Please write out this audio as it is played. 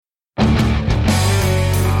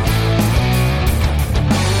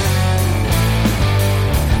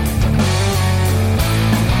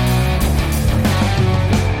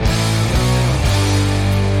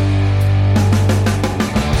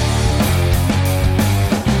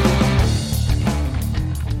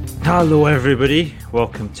Hello everybody,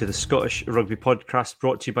 welcome to the Scottish Rugby Podcast,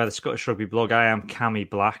 brought to you by the Scottish Rugby Blog. I am Cammy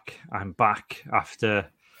Black. I'm back after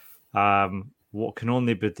what can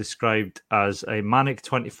only be described as a manic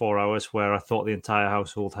 24 hours where I thought the entire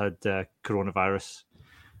household had coronavirus,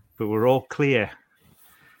 but we're all clear.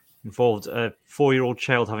 Involved a 4-year-old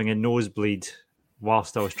child having a nosebleed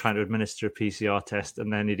whilst I was trying to administer a PCR test,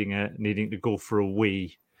 and then needing to go for a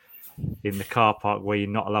wee in the car park where you're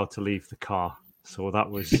not allowed to leave the car. So that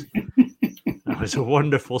was a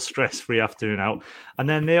wonderful stress-free afternoon out. And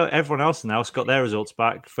then everyone else in the house got their results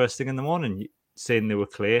back first thing in the morning, saying they were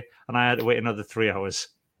clear, and I had to wait another 3 hours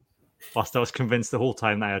whilst I was convinced the whole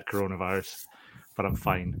time that I had coronavirus. But I'm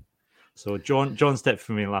fine. So John stepped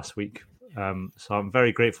for me last week. So I'm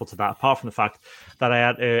very grateful to that, apart from the fact that I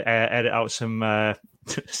had to edit out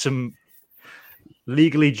some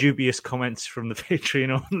legally dubious comments from the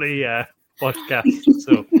Patreon-only podcast.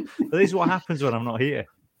 So this is what happens when I'm not here.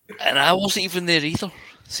 And I wasn't even there either.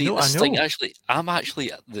 See, no, this thing actually, I'm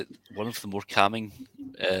actually one of the more calming,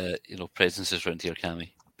 presences around here, Cammy.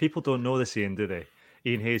 People don't know this, Ian, do they?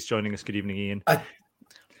 Ian Hayes joining us. Good evening, Ian.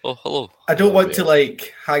 Oh, hello. I don't want to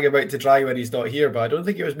hang him out to dry when he's not here, but I don't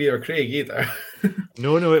think it was me or Craig either.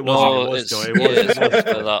 No, it wasn't. No, it was it's, Joy. It's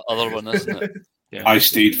that other one, isn't it? Yeah. I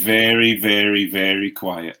stayed very, very, very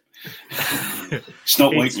quiet. It's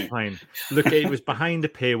not like me. Fine. Look, it was behind a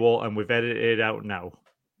paywall, and we've edited it out now.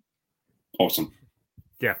 Awesome.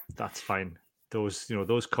 Yeah, that's fine.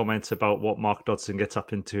 Those comments about what Mark Dodson gets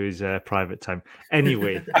up into his private time.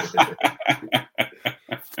 Anyway,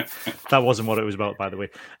 that wasn't what it was about, by the way.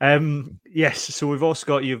 Yes, so we've also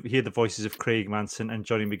got you hear the voices of Craig Manson and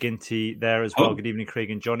Johnny McGinty there as well. Hello. Good evening,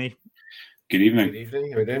 Craig and Johnny. Good evening. Good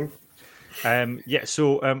evening. How are you doing?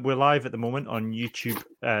 So we're live at the moment on YouTube,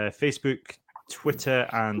 Facebook, Twitter,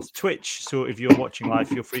 and Twitch. So if you're watching live,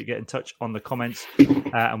 feel free to get in touch on the comments,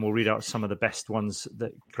 and we'll read out some of the best ones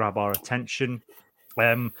that grab our attention.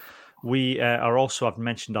 We are also, I've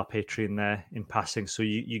mentioned our Patreon there in passing, so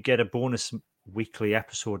you get a bonus weekly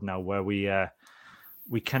episode now where we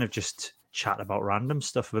kind of just chat about random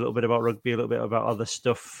stuff, a little bit about rugby, a little bit about other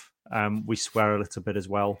stuff. We swear a little bit as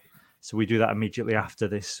well. So we do that immediately after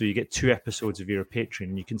this. So you get 2 episodes if you're a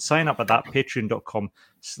patron. You can sign up at that,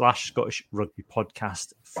 patreon.com/Scottish Rugby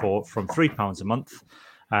Podcast from £3 a month.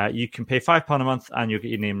 You can pay £5 a month and you'll get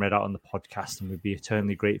your name read out on the podcast, and we'd be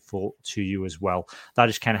eternally grateful to you as well. That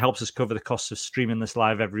just kind of helps us cover the costs of streaming this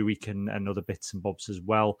live every week and other bits and bobs as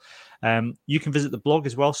well. You can visit the blog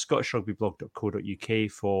as well, scottishrugbyblog.co.uk,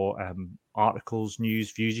 for articles,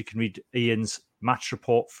 news, views. You can read Ian's match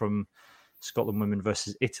report from Scotland women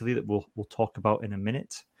versus Italy that we'll talk about in a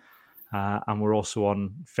minute. And we're also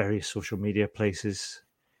on various social media places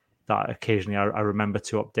that occasionally I remember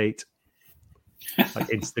to update, like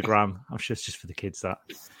Instagram. I'm sure it's just for the kids that.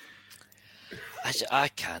 I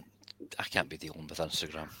can't be dealing with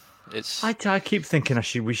Instagram. I keep thinking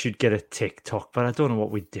we should get a TikTok, but I don't know what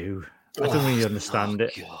we do. I don't really understand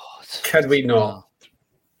it. God. Can we not?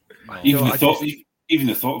 No. Even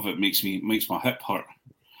the thought of it makes my hip hurt.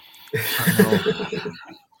 I know.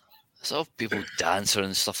 Sort of people dancing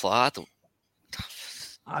and stuff like that.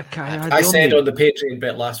 I said on the Patreon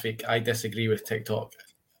bit last week, I disagree with TikTok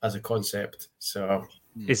as a concept. So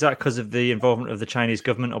is that because of the involvement of the Chinese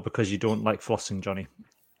government, or because you don't like flossing, Johnny?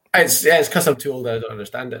 It's because I'm too old and I don't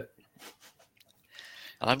understand it.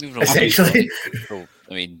 And I'm even essentially. I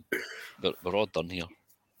mean, we're all done here.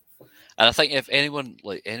 And I think if anyone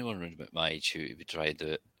around about my age who would try and do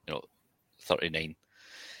it, 39.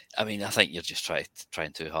 I mean, I think you're just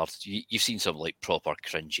trying too hard. You've seen some proper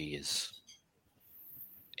cringy as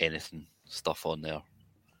anything stuff on there.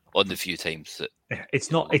 On the few times that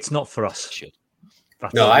it's not for us.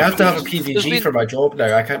 No, I have to have a PVG for my job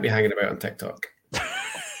now. I can't be hanging about on TikTok.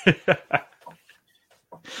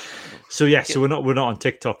 So we're not on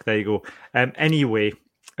TikTok. There you go. Anyway,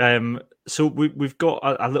 so we've got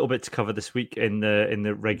a little bit to cover this week in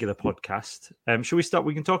the regular podcast. Shall we start?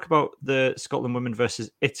 We can talk about the Scotland women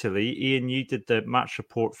versus Italy. Ian, you did the match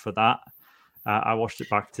report for that. I watched it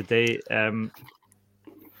back today.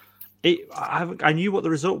 I knew what the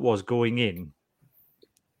result was going in,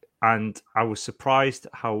 and I was surprised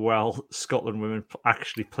how well Scotland women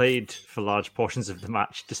actually played for large portions of the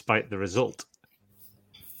match, despite the result.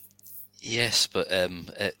 Yes, but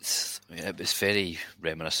it was very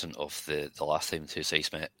reminiscent of the last time the two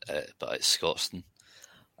sides met, but at Scotstoun.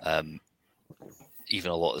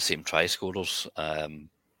 Even a lot of the same try scorers.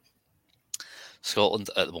 Scotland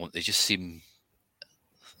at the moment, they just seem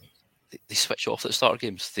they switch off at the start of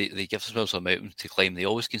games. They give themselves a mountain to climb. They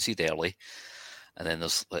always concede early, and then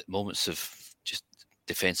there's moments of just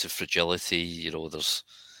defensive fragility. There's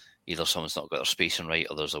either someone's not got their spacing right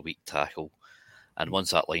or there's a weak tackle. And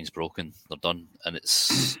once that line's broken, they're done. And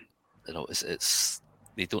it's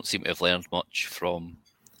they don't seem to have learned much from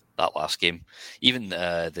that last game. Even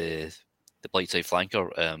the blight side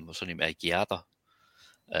flanker, what's her name, Giada,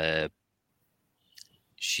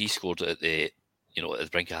 she scored at the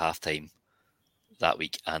brink of half time that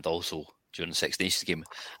week, and also during the Six Nations game.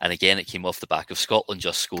 And again, it came off the back of Scotland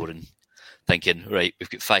just scoring, thinking, right, we've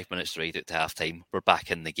got 5 minutes to ride out to half time, we're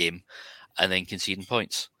back in the game, and then conceding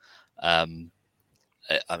points. I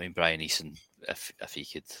mean, Brian Eason, if he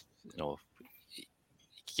could,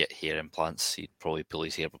 get hair implants, he'd probably pull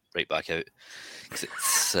his hair right back out. Because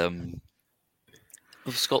it's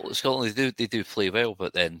Scotland, they do play well,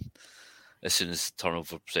 but then as soon as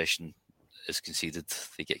turnover possession is conceded,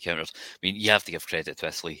 they get counters. I mean, you have to give credit to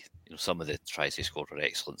Italy. Some of the tries they scored are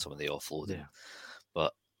excellent, some of the offloading,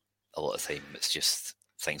 but a lot of time it's just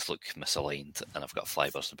things look misaligned, and I've got fly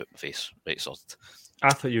burst about my face. Right, sorted.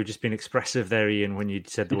 I thought you were just being expressive there, Ian, when you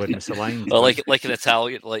said the word misaligned. Well, like an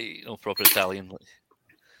Italian, proper Italian,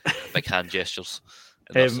 big hand gestures.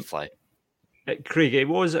 And that's the fly. Craig, it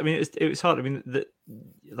was. I mean, it was hard. I mean,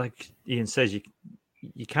 like Ian says,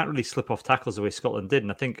 you can't really slip off tackles the way Scotland did,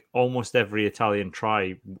 and I think almost every Italian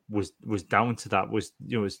try was down to that. Was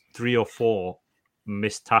 3 or 4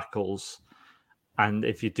 missed tackles, and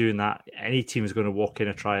if you're doing that, any team is going to walk in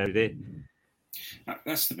a try every day.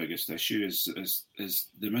 That's the biggest issue. Is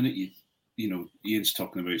the minute Ian's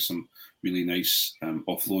talking about some really nice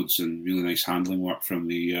offloads and really nice handling work from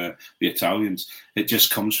the Italians. It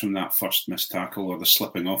just comes from that first missed tackle or the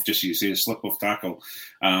slipping off, just as you say, a slip off tackle,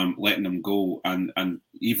 letting them go, and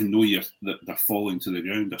even though they're falling to the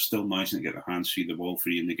ground, they're still managing to get their hands feed the ball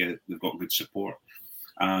free, and they've got good support.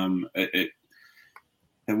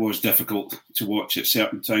 It was difficult to watch at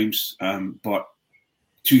certain times, but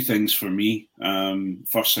two things for me.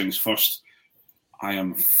 First things first, I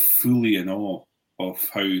am fully in awe of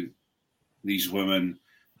how these women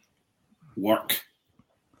work,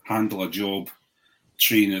 handle a job,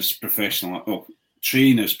 train as professional adults,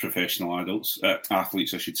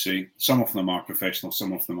 athletes, I should say. Some of them are professional,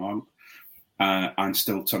 some of them aren't, and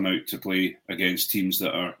still turn out to play against teams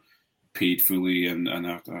that are paid fully and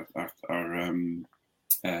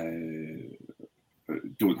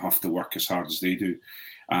don't have to work as hard as they do.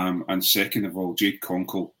 And second of all, Jade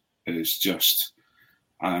Conkle is just...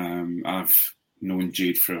 I've known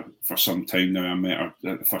Jade for some time now. I met her,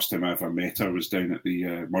 the first time I ever met her was down at the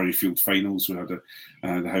Murrayfield finals. We had the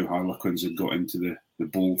How Harlequins had got into the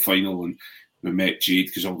bowl final, and we met Jade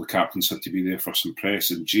because all the captains had to be there for some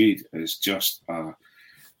press. And Jade is just a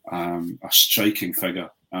striking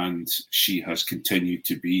figure, and she has continued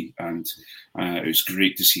to be. And it was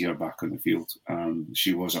great to see her back on the field.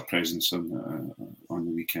 She was a presence on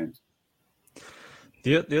the weekend.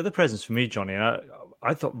 The other presence for me, Johnny,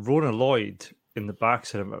 I thought Rona Lloyd in the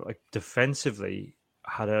backside, like defensively,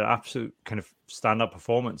 had an absolute kind of stand-up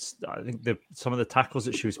performance. I think some of the tackles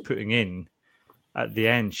that she was putting in at the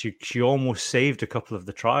end, she almost saved a couple of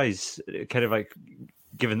the tries. Kind of like,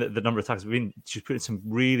 given the number of tackles she's putting some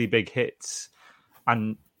really big hits,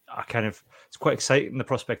 and it's quite exciting, the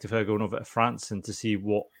prospect of her going over to France and to see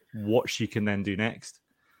what she can then do next.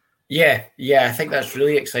 Yeah, I think that's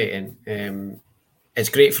really exciting. It's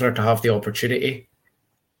great for her to have the opportunity.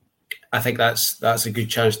 I think that's a good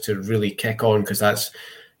chance to really kick on, because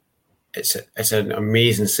it's an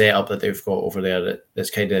amazing setup that they've got over there. That's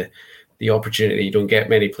kind of the opportunity you don't get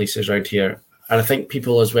many places around here. And I think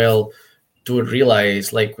people as well don't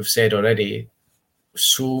realise, like we've said already,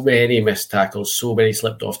 so many missed tackles, so many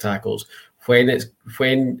slipped off tackles.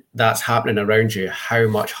 When that's happening around you, how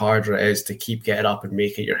much harder it is to keep getting up and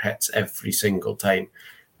making your hits every single time.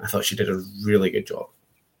 I thought she did a really good job.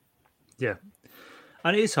 Yeah.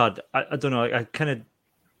 And it is hard. I don't know. I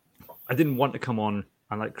didn't want to come on,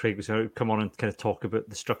 and like Craig was saying, come on and kind of talk about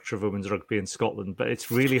the structure of women's rugby in Scotland, but it's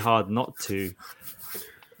really hard not to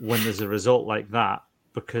when there's a result like that,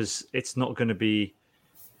 because it's not going to be...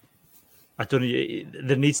 I don't know.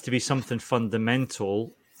 There needs to be something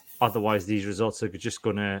fundamental. Otherwise, these results are just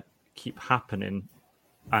going to keep happening.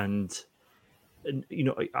 And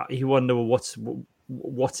you wonder, well,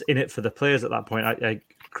 what's in it for the players at that point?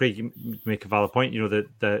 Craig, you make a valid point.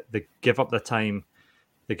 They give up their time,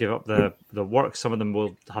 they give up the work. Some of them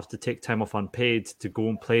will have to take time off unpaid to go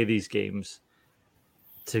and play these games,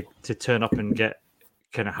 to turn up and get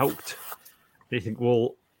kind of helped. And you think,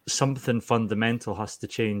 well, something fundamental has to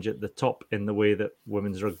change at the top in the way that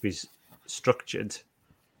women's rugby's structured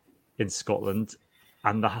in Scotland,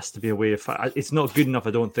 and there has to be a way of... It's not good enough,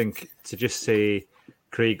 I don't think, to just say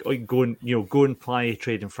Craig, go and apply a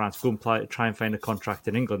trade in France, go and try and find a contract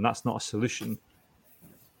in England. That's not a solution.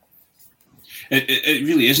 It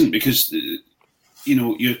really isn't, because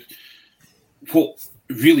what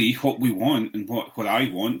we want and what I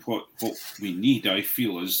want, what we need, I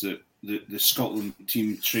feel, is that the Scotland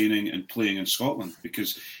team training and playing in Scotland,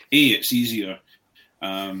 because it's easier.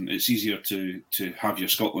 It's easier to have your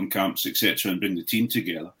Scotland camps, etc., and bring the team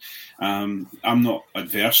together. I'm not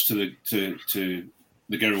adverse to the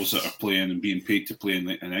girls that are playing and being paid to play in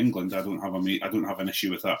England. I don't have an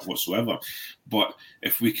issue with that whatsoever. But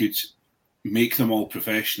if we could make them all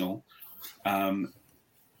professional, then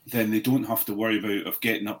they don't have to worry about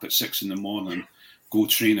getting up at 6 a.m, go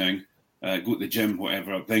training, go to the gym,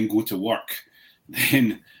 whatever, then go to work,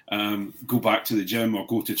 then go back to the gym or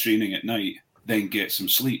go to training at night, then get some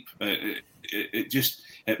sleep. It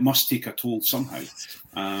must take a toll somehow.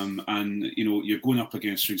 And you're going up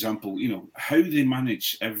against, for example, how they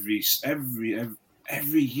manage every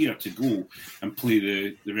year to go and play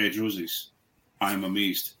the Red Roses. I'm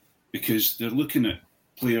amazed, because they're looking at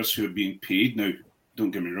players who are being paid now.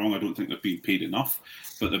 Don't get me wrong, I don't think they're being paid enough,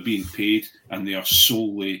 but they're being paid, and they are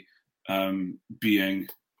solely being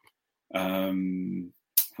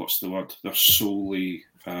what's the word? They're solely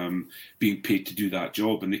being paid to do that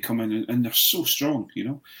job, and they come in and they're so strong,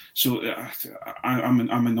 So I'm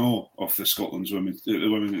in awe of the Scotland women's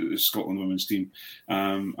team,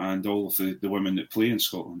 and all of the women that play in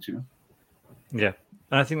Scotland, Yeah.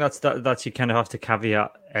 And I think that's you kind of have to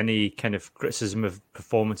caveat any kind of criticism of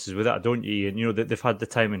performances with that, don't you? And they've had the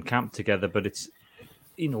time in camp together, but it's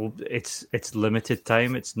it's limited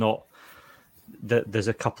time. It's not that there's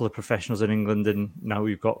a couple of professionals in England, and now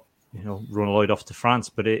we've got Ronald Lloyd off to France,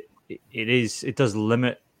 but it does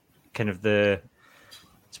limit kind of the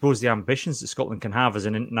ambitions that Scotland can have as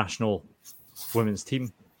an international women's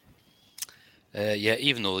team. Yeah,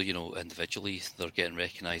 even though individually they're getting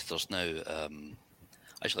recognised, there's now.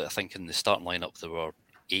 Actually, I think in the starting lineup there were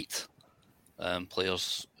 8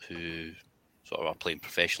 players who sort of are playing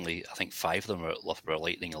professionally. I think 5 of them were at Loughborough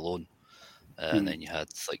Lightning alone, and then you had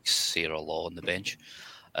like Sarah Law on the bench.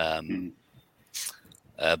 But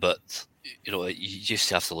you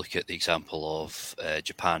just have to look at the example of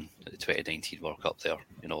Japan at the 2019 World Cup. There,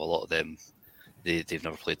 a lot of them they've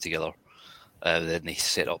never played together. Then they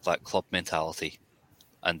set up that club mentality,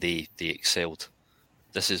 and they excelled.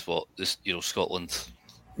 This is what Scotland.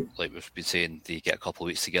 Like we've been saying, they get a couple of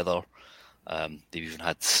weeks together. They've even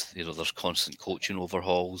had, there's constant coaching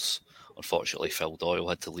overhauls. Unfortunately, Phil Doyle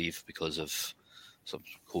had to leave because of some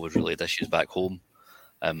COVID-related issues back home.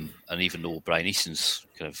 And even though Brian Easton's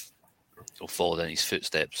kind of followed in his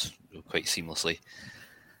footsteps quite seamlessly,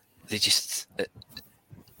 they just,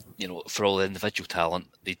 for all the individual talent,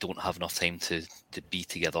 they don't have enough time to be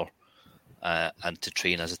together and to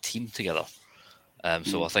train as a team together.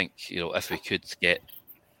 So I think, if we could get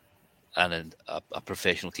a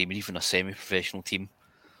professional team, and even a semi-professional team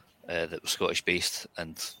that was Scottish-based,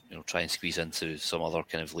 and try and squeeze into some other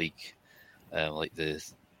kind of league, like the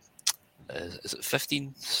is it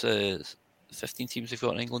 15 teams they've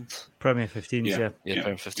got in England? Premier 15s, yeah.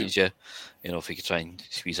 Premier 15s, yeah. If we could try and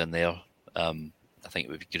squeeze in there, I think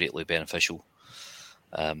it would be greatly beneficial.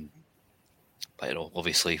 But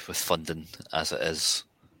obviously with funding as it is,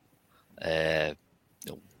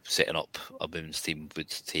 setting up a women's team would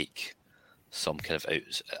take some kind of I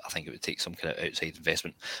think it would take some kind of outside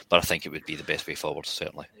investment, but I think it would be the best way forward,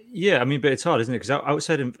 certainly. Yeah, I mean, but it's hard, isn't it? Because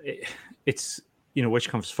outside, it's which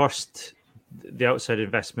comes first, the outside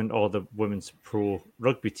investment or the women's pro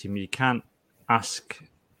rugby team. You can't ask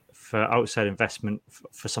for outside investment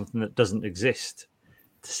for something that doesn't exist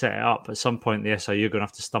to set it up. At some point, the SIU are going to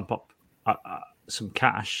have to stump up some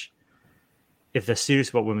cash. If they're serious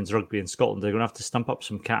about women's rugby in Scotland, they're going to have to stump up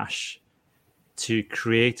some cash to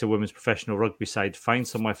create a women's professional rugby side, find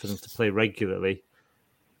somewhere for them to play regularly,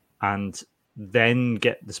 and then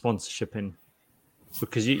get the sponsorship in.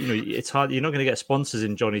 Because it's hard. You're not going to get sponsors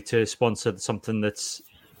in, Johnny, to sponsor something that's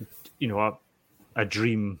a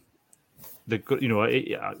dream.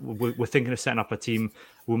 We're thinking of setting up a team.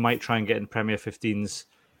 We might try and get in Premier 15s,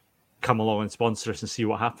 come along and sponsor us and see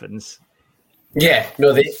what happens. Yeah,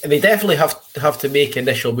 no, they definitely have to make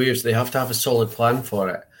initial moves. They have to have a solid plan for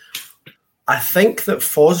it. I think that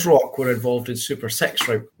Fosrock were involved in Super 6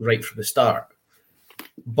 right from the start,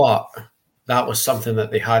 but that was something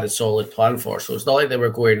that they had a solid plan for. So it's not like they were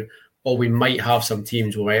going, oh, we might have some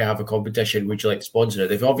teams, we might have a competition, would you like to sponsor it?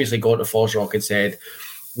 They've obviously gone to Fosrock and said,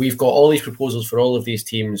 we've got all these proposals for all of these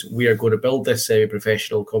teams. We are going to build this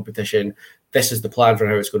semi-professional competition. This is the plan for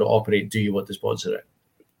how it's going to operate. Do you want to sponsor it?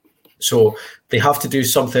 So they have to do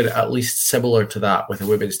something at least similar to that with a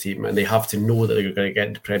women's team, and they have to know that they're going to get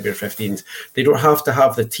into Premier 15s. They don't have to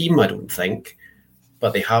have the team, I don't think,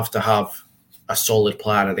 but they have to have a solid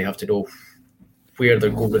plan, and they have to know where they're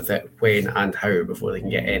going with it, when and how, before they can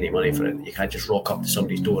get any money for it. You can't just rock up to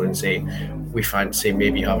somebody's door and say, we fancy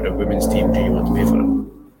maybe having a women's team, do you want to pay for it?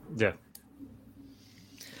 Yeah.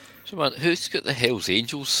 So, man, who's got the Hells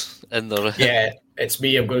Angels in there? Yeah, it's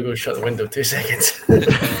me. I'm going to go shut the window 2 seconds.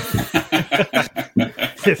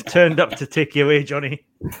 They've turned up to take you away, Johnny.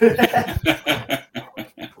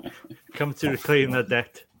 Come to reclaim their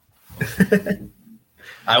debt.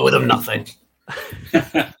 I owe them nothing.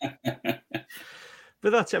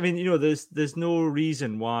 But that's, I mean, there's no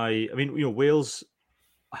reason why. I mean, Wales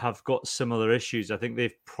have got similar issues. I think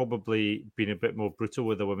they've probably been a bit more brutal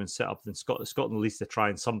with the women's setup than Scotland. Scotland, at least they're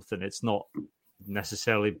trying something. It's not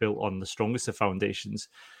necessarily built on the strongest of foundations,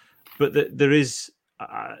 but there is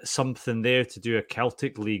something there to do a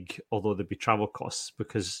Celtic league, although there'd be travel costs,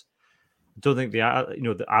 because I don't think the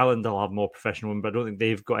Ireland will have more professional women, but I don't think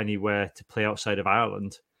they've got anywhere to play outside of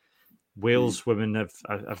Ireland. Wales women have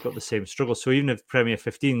got the same struggle. So even if Premier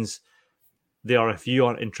 15s, if you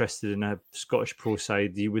aren't interested in a Scottish pro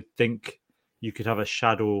side, you would think you could have a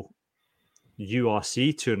shadow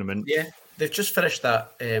URC tournament. Yeah, they've just finished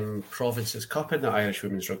that Provinces Cup in the Irish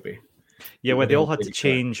women's rugby. Yeah, where they all had to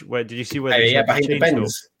change. Where did you see where they behind the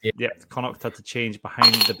bins? Yeah, Connacht had to change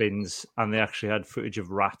behind the bins, and they actually had footage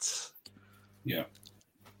of rats. Yeah,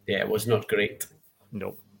 it was not great.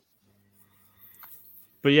 No.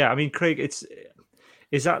 But yeah, I mean, Craig, is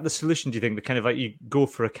that the solution? Do you think the kind of like you go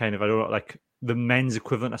for a kind of, I don't know, like the men's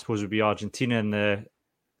equivalent, I suppose, would be Argentina and the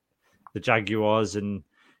Jaguars, and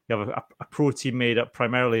you have a pro team made up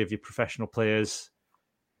primarily of your professional players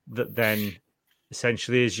that then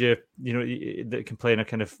essentially is that can play in a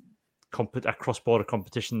kind of a cross-border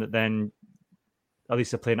competition that then at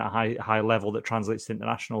least they're playing at a high level that translates to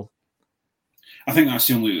international. I think that's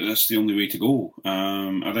the only way to go.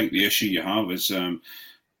 I think the issue you have is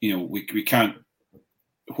we can't.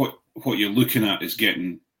 What you're looking at is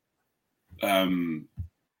getting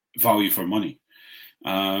value for money.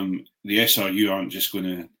 The SRU aren't just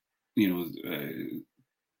going to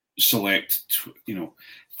select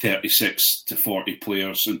 36 to 40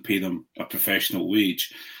 players and pay them a professional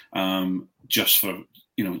wage just for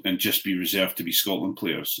and just be reserved to be Scotland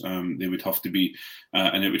players. They would have to be,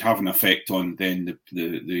 and it would have an effect on then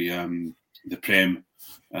the Prem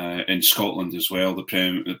in Scotland as well.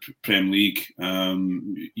 The Prem League.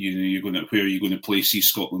 You're going to, where are you going to place these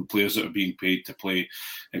Scotland players that are being paid to play,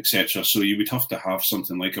 etc. So you would have to have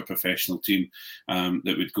something like a professional team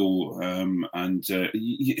that would go, and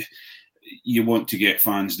you want to get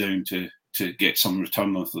fans down to get some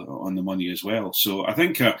return on the money as well. So I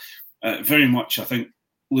think very much. I think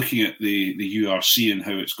looking at the URC and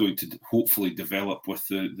how it's going to hopefully develop with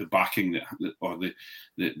the backing or the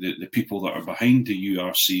people that are behind the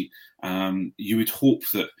URC, you would hope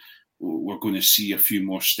that we're going to see a few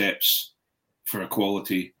more steps for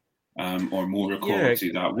equality or more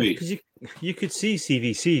equality that way. Because you could see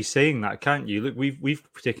CVC saying that, can't you? Look, we've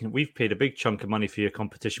paid a big chunk of money for your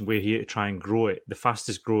competition. We're here to try and grow it. The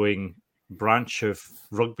fastest growing branch of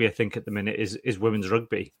rugby, I think, at the minute is women's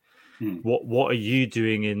rugby. What are you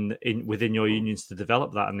doing in within your unions to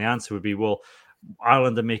develop that? And the answer would be, well,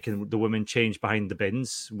 Ireland are making the women change behind the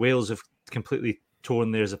bins. Wales have completely torn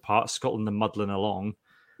theirs apart. Scotland are muddling along.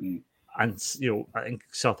 And I think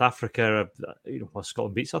South Africa,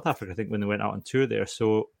 Scotland beat South Africa, I think, when they went out on tour there.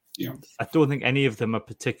 So I don't think any of them are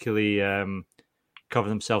particularly cover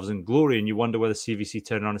themselves in glory. And you wonder whether CVC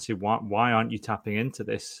turn around and say, why aren't you tapping into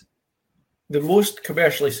this? The most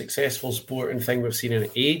commercially successful sporting thing we've seen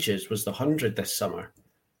in ages was the 100 this summer.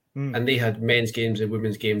 And they had men's games and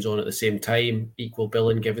women's games on at the same time, equal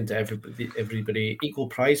billing given to everybody, equal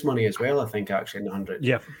prize money as well, I think, actually, in the 100.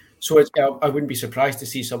 Yeah. So I wouldn't be surprised to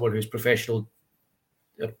see someone who's professional,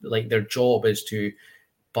 like their job is to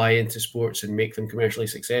buy into sports and make them commercially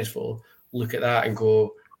successful, look at that and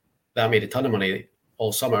go, that made a ton of money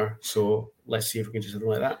all summer, so let's see if we can do something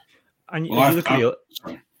like that. And you look at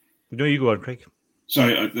No, you go on, Craig.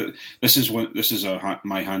 Sorry, this is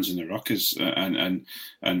my hands in the ruckus, and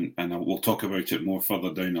we'll talk about it more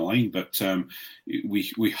further down the line. But we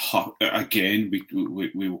will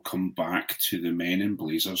come back to the men in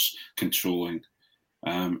blazers controlling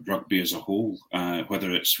rugby as a whole.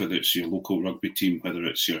 Whether it's your local rugby team, whether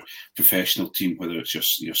it's your professional team, whether it's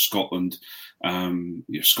your Scotland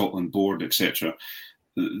board, etc.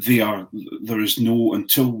 There is no,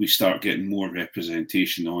 until we start getting more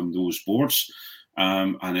representation on those boards,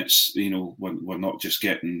 and it's we're not just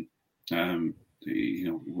getting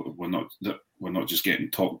we're not just getting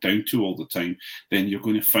talked down to all the time, then you're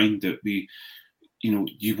going to find that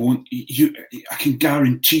you won't. I can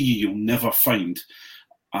guarantee you'll never find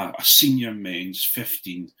a senior men's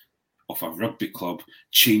 15 of a rugby club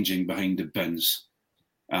changing behind the bins,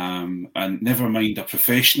 and never mind a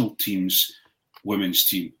professional team's women's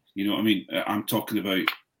team. You know what I mean? I'm talking about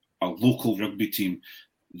a local rugby team.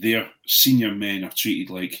 Their senior men are treated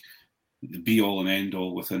like the be all and end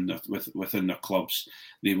all within their clubs.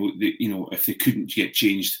 If they couldn't get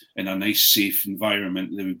changed in a nice, safe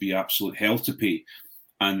environment, there would be absolute hell to pay.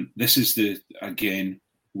 And this is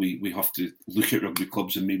we have to look at rugby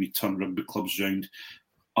clubs and maybe turn rugby clubs round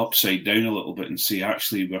upside down a little bit and say,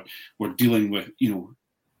 actually, we're dealing with,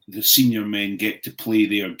 the senior men get to play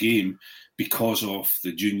their game because of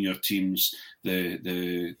the junior teams,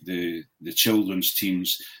 the children's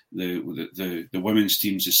teams, the women's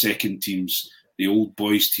teams, the second teams, the old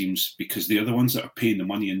boys teams, because they're the ones that are paying the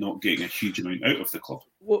money and not getting a huge amount out of the club.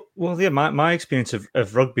 Well, yeah, my experience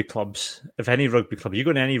of rugby clubs, of any rugby club, you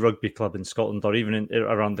go to any rugby club in Scotland or even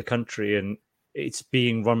around the country, and it's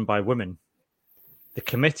being run by women. The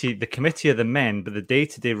committee are the men, but the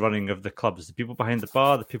day-to-day running of the clubs, the people behind the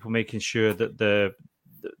bar, the people making sure that the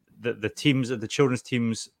teams, the children's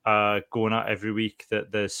teams are going out every week, that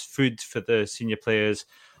there's food for the senior players,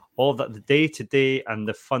 all of that, the day-to-day and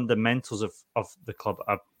the fundamentals of the club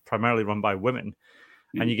are primarily run by women.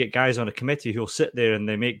 And you get guys on a committee who'll sit there and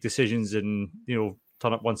they make decisions and,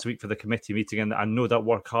 turn up once a week for the committee meeting and no doubt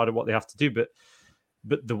work hard at what they have to do.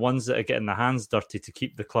 But the ones that are getting their hands dirty to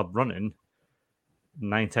keep the club running,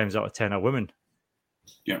 9 times out of 10 are women.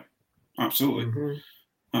 Yeah, absolutely.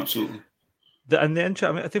 Mm-hmm. Absolutely. I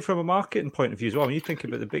think from a marketing point of view as well, when you think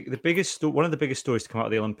about one of the biggest stories to come out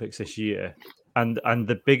of the Olympics this year, and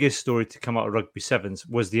the biggest story to come out of Rugby Sevens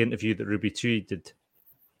was the interview that Ruby Tui did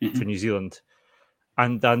for New Zealand.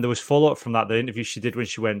 And then there was follow-up from that, the interview she did when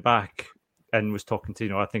she went back and was talking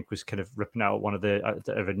to, I think was kind of ripping out one of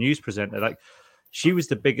a news presenter. Like, she was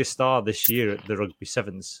the biggest star this year at the Rugby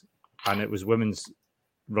Sevens, and it was women's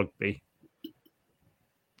rugby.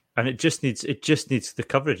 And it just needs the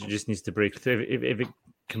coverage. It just needs to break through. If it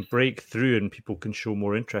can break through and people can show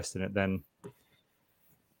more interest in it, then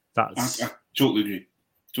that's... I totally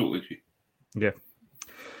agree. Yeah.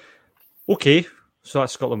 Okay. So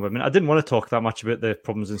that's Scotland women. I didn't want to talk that much about the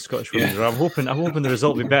problems in Scottish women. Yeah. I'm hoping the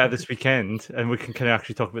result will be better this weekend, and we can kind of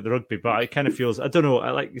actually talk about the rugby. But it kind of feels, I don't know.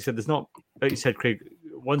 Like you said, there's not. Like you said, Craig.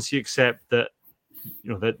 Once you accept that,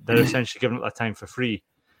 that they're essentially giving up that time for free,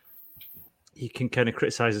 you can kind of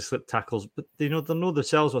criticise the slip tackles, but they'll know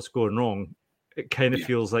themselves what's going wrong. It kind of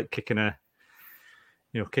feels like kicking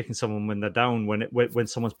someone when they're down, when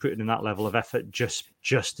someone's putting in that level of effort just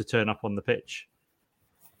to turn up on the pitch.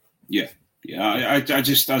 Yeah. Yeah, I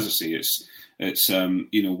just, as I say, it's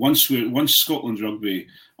once Scotland rugby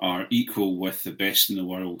are equal with the best in the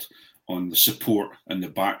world on the support and the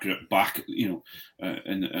back, and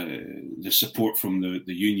the support from the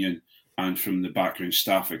union and from the background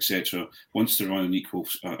staff, etc. Once they're on an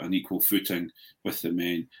equal footing with the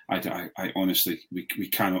men, I honestly, we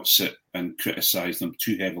cannot sit and criticise them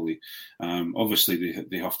too heavily. Obviously,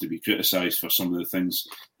 they have to be criticised for some of the things,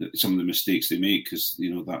 some of the mistakes they make, because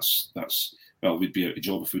that's well, we'd be out of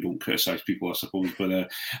job if we don't criticise people, I suppose. But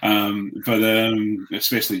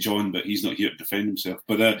especially John, but he's not here to defend himself.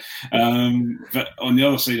 But on the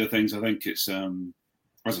other side of things, I think it's.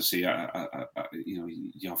 As I say,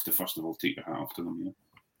 you have to first of all take your hat off to them.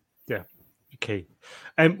 Yeah. Okay.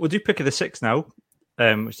 We'll do pick of the six now.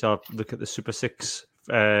 Which I'll look at the Super Six,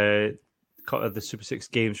 the Super Six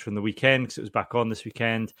games from the weekend, because it was back on this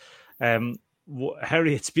weekend.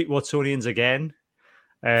 Heriots beat Watsonians again.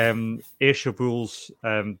 Ayrshire Bulls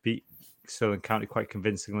beat Stirling County quite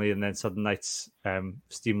convincingly, and then Southern Knights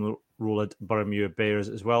steamrolled Boroughmuir Bears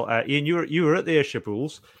as well. Ian, you were at the Ayrshire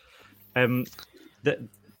Bulls. They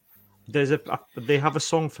have a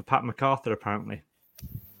song for Pat MacArthur, apparently.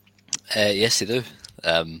 Yes, they do.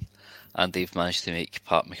 And they've managed to make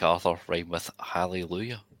Pat MacArthur rhyme with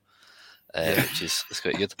Hallelujah, which is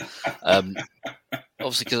quite good.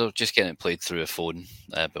 Obviously, because they're just getting it played through a phone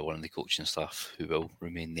by one of the coaching staff, who will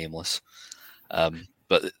remain nameless.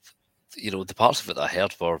 But the parts of it that I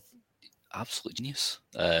heard were absolute genius.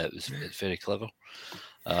 It was very clever,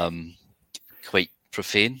 quite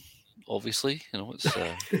profane. Obviously, it's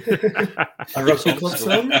a rugby club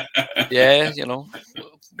song. Yeah,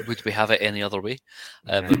 would we have it any other way?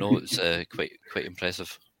 But no, it's quite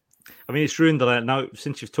impressive. I mean, it's ruined the Leonard. Now,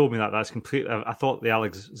 since you've told me that, that's complete. I thought the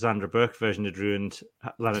Alexandra Burke version had ruined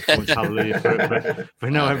Leonard Cohen's Hallelujah for it,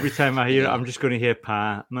 but now every time I hear it, I'm just going to hear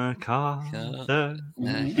Pat MacArthur.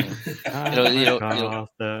 MacArthur.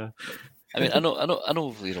 I mean, I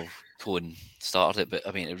know. Cohen started it, but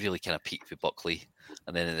I mean, it really kind of peaked with Buckley,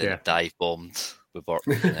 and then it dive bombed with Burke.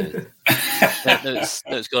 Now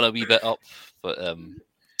it's gone a wee bit up, but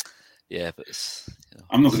but it's.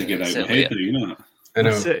 I'm not going to get out of my head, though, you know that. I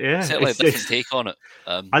know. Certainly a different take on it.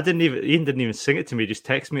 Ian didn't even sing it to me. He just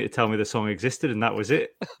texted me to tell me the song existed, and that was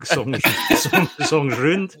it. The song's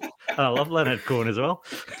ruined. And I love Leonard Cohen as well.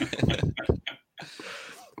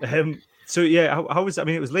 So how was? I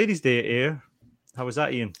mean, it was Ladies' Day at Ayr. How was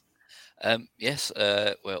that, Ian? Yes.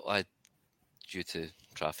 Well, due to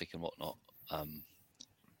traffic and whatnot, and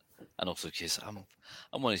also because I'm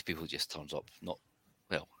one of these people who just turns up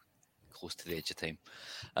close to the edge of time.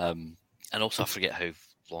 And also, I forget how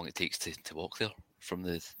long it takes to walk there from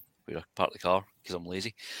where I park the car because I'm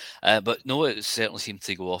lazy. But no, it certainly seemed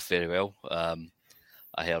to go off very well.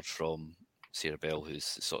 I heard from Sarah Bell,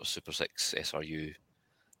 who's the sort of Super 6 SRU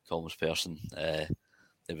comms person.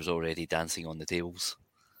 There was already dancing on the tables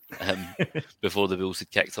before the Bulls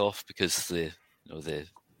had kicked off because the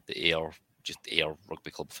Ayr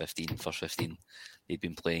Rugby Club 15, first 15, they'd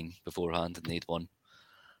been playing beforehand and they'd won.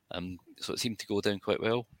 So it seemed to go down quite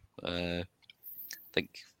well. I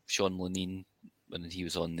think Sean Lenine, when he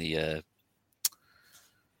was on the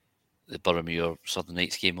Boroughmuir Southern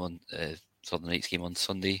Knights game on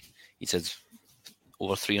Sunday, he said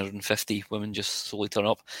over 350 women just slowly turn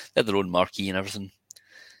up. They had their own marquee and everything,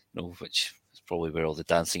 which is probably where all the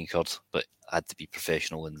dancing occurred. But I had to be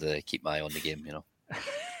professional and keep my eye on the game,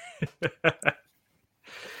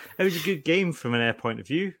 It was a good game from an Ayr point of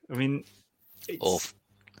view. I mean,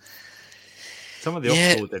 some of the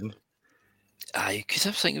offloading. Because I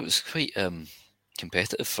was thinking it was quite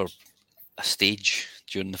competitive for a stage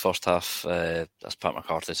during the first half. As Pat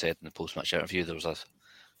MacArthur said in the post-match interview, there was a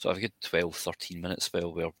sort of a good 12-13 minute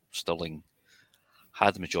spell where Stirling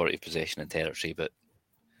had the majority of possession and territory, but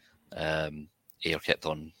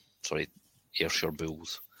Ayrshire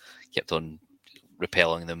Bulls kept on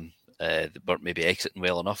repelling them. They weren't maybe exiting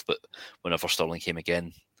well enough, but whenever Stirling came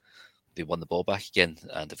again, they won the ball back again,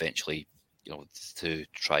 and eventually, the two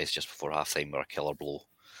tries just before halftime were a killer blow.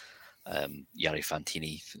 Yari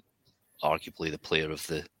Fantini, arguably the player of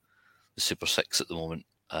the Super 6 at the moment.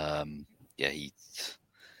 He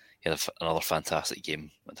had another fantastic game,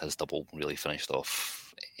 and his double really finished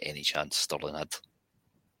off any chance Stirling had.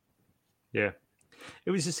 Yeah,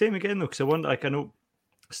 it was the same again though, because I know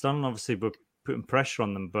Stirling obviously were putting pressure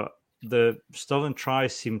on them, but the Stirling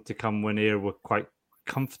tries seemed to come when Ayr were quite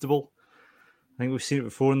comfortable. I think we've seen it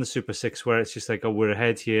before in the Super 6 where it's just like, we're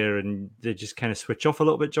ahead here, and they just kind of switch off a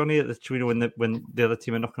little bit, Johnny, when the other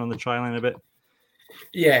team are knocking on the try line a bit.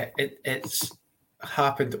 Yeah, it's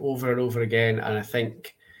happened over and over again, and I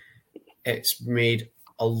think it's made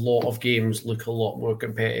a lot of games look a lot more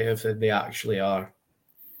competitive than they actually are.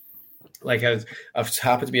 Like I've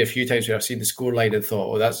happened to be a few times where I've seen the scoreline and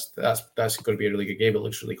thought, that's going to be a really good game. It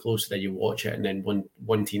looks really close. And then you watch it, and then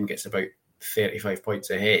one team gets about 35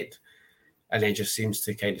 points ahead, and then just seems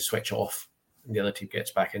to kind of switch off, and the other team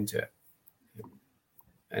gets back into it.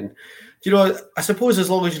 And I suppose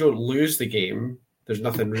as long as you don't lose the game, there's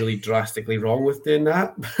nothing really drastically wrong with doing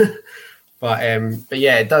that. but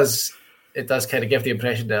yeah, it does kind of give the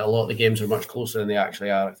impression that a lot of the games are much closer than they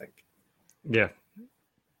actually are, I think. Yeah.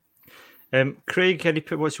 Craig,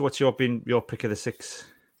 what's your pick of the 6?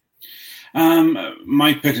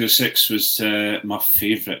 My pick of the 6 was my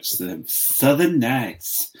favourites, the Southern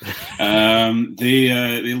Knights.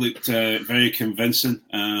 They looked very convincing,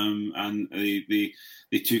 and they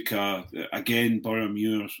took again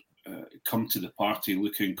Boroughmuir come to the party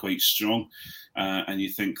looking quite strong, and you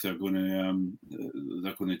think they're going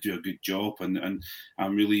to do a good job, and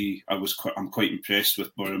I'm quite impressed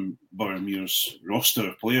with Boroughmuir's roster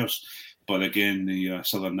of players. But again, the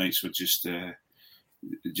Southern Knights were just too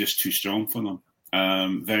strong for them.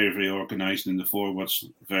 Very, very organised in the forwards,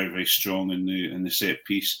 very, very strong in the set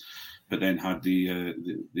piece, but then had the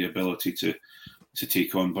ability to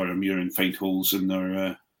take on Boroughmuir and find holes in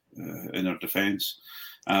their defence.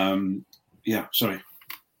 Sorry.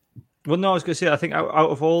 Well, no, I was going to say, I think out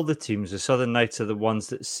of all the teams, the Southern Knights are the ones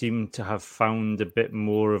that seem to have found a bit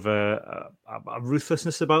more of a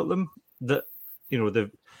ruthlessness about them. That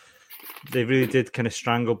they really did kind of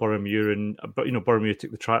strangle Boroughmuir, but Boroughmuir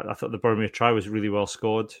took the try. I thought the Boroughmuir try was really well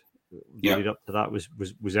scored. The lead up to that was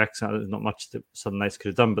excellent. There's not much that Southern Knights could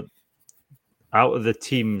have done, but out of the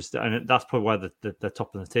teams, and that's probably why they're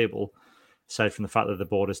top of the table. aside from the fact that the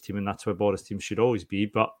Borders team, and that's where Borders teams should always be.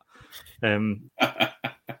 But I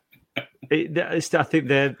think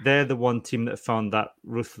they're the one team that found that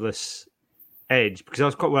ruthless edge,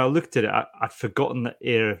 because when I looked at it, I'd forgotten that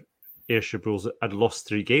Ayrshire Bulls had lost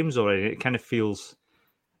 3 games already. It kind of feels,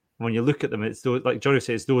 when you look at them, it's those, like Johnny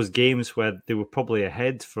said, it's those games where they were probably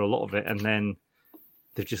ahead for a lot of it, and then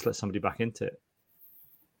they've just let somebody back into it.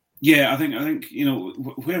 Yeah, I think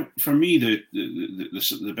where for me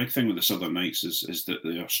the big thing with the Southern Knights is that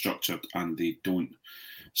they are structured and they don't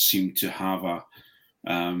seem to have a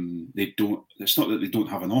they don't. It's not that they don't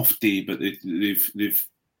have an off day, but they've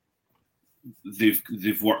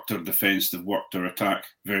worked their defence, they've worked their attack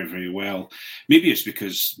very, very well. Maybe it's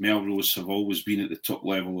because Melrose have always been at the top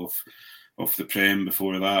level of the Prem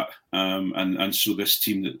before that, and so this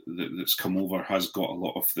team that's come over has got a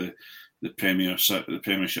lot of the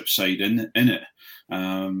Premiership side in it, and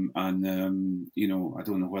I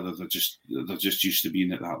don't know whether they're just used to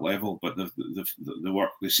being at that level, but the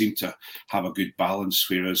work, they seem to have a good balance.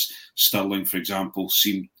 Whereas Stirling, for example,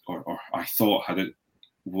 seemed or I thought had a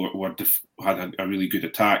really good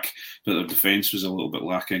attack, but their defence was a little bit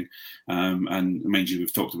lacking. And mind you,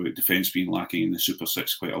 we've talked about defence being lacking in the Super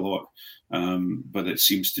Six quite a lot, but it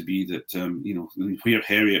seems to be that where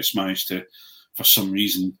Heriots managed to, for some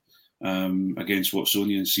reason, against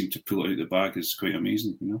Watsonians, seem to pull it out of the bag is quite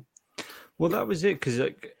amazing. Well, that was it, because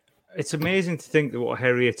it's amazing to think that what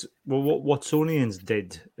Watsonians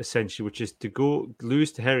did essentially, which is to go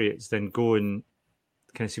lose to Heriots, then go and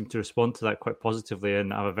kind of seem to respond to that quite positively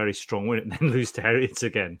and have a very strong win, and then lose to Heriots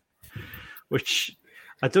again. Which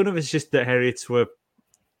I don't know if it's just that Heriots were,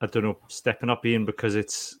 stepping up, Ian, because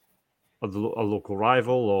it's a local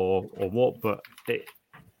rival or what, but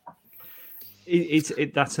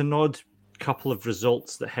that's an odd couple of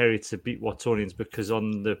results that Heriots have beat Watsonians, because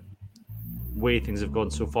on the way things have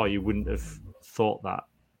gone so far, you wouldn't have thought that.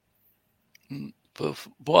 But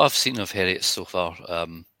what I've seen of Heriots so far,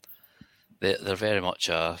 they're very much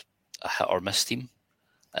a hit or miss team.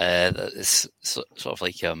 It's sort of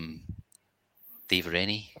like Dave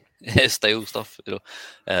Rennie style stuff.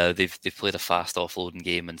 They've played a fast offloading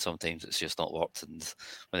game, and sometimes it's just not worked. And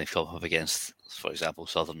when they've come up against, for example,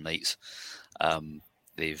 Southern Knights,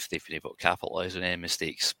 they've been able to capitalise on any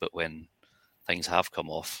mistakes. But when things have come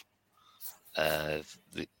off,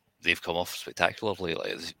 they've come off spectacularly.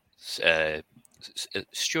 Like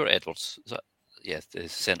Stuart Edwards, is that? Yeah, the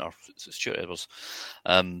centre, Stuart Edwards.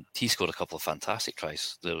 He scored a couple of fantastic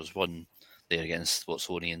tries. There was one there against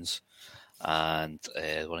Watsonians and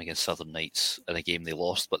one against Southern Knights in a game they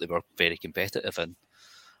lost, but they were very competitive in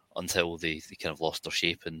until they kind of lost their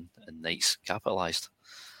shape and Knights capitalised.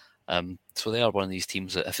 So they are one of these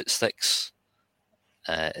teams that if it sticks,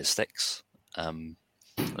 it sticks. And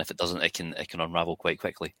if it doesn't, it can unravel quite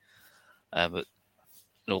quickly. But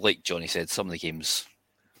like Johnny said, some of the games,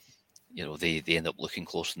 they end up looking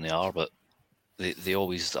closer than they are, but they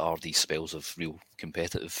always are these spells of real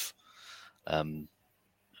competitive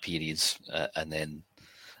periods, and then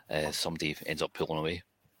somebody ends up pulling away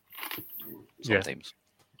sometimes.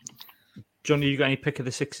 Yeah. Johnny, you got any pick of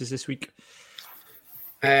the sixes this week?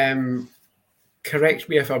 Correct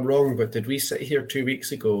me if I'm wrong, but did we sit here 2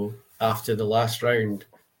 weeks ago after the last round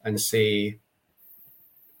and say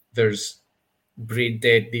there's brain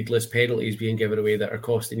dead needless penalties being given away that are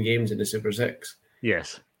costing games in the Super Six?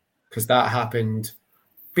 Yes. Because that happens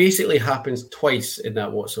twice in that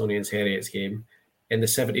Watsonians Heriots game, in the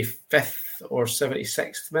 75th or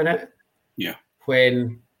 76th minute. Yeah.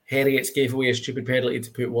 When Heriots gave away a stupid penalty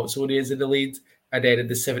to put Watsonians in the lead, and then in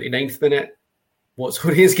the 79th minute,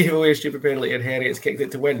 Watsonians gave away a stupid penalty and Heriots kicked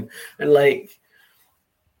it to win. And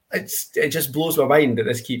it just blows my mind that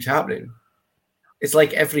this keeps happening. It's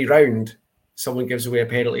like every round someone gives away a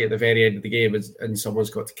penalty at the very end of the game and someone's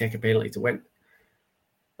got to kick a penalty to win.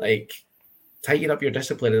 Tighten up your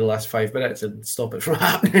discipline in the last 5 minutes and stop it from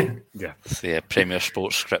happening. Yeah. Yeah, Premier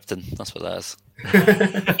Sports scripting. That's what that is.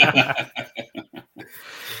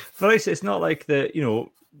 But it's not like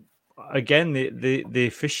again, the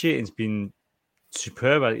officiating's been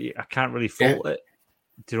superb. I can't really fault it.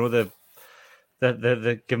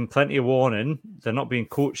 They're given plenty of warning. They're not being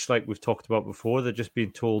coached like we've talked about before. They're just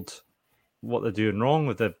being told what they're doing wrong,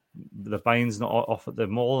 with the bines not off at the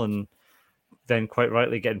mall, and then quite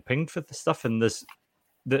rightly getting pinged for the stuff. And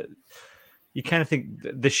you kind of think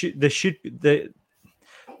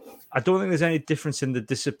I don't think there's any difference in the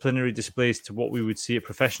disciplinary displays to what we would see at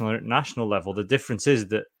professional or international level. The difference is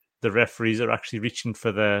that the referees are actually reaching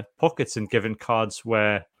for their pockets and giving cards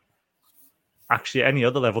where actually any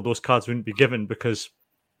other level those cards wouldn't be given, because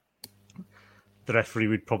the referee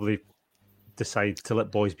would probably decide to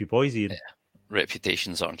let boys be boys, Ian.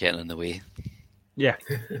 Reputations aren't getting in the way. Yeah.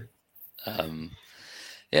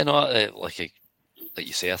 Like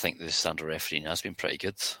you say, I think the standard refereeing has been pretty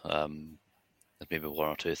good. There's maybe one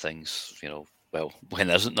or two things, when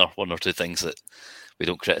isn't there one or two things that we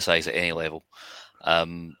don't criticise at any level?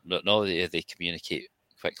 But no, they communicate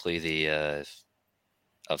quickly. I've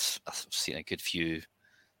seen a good few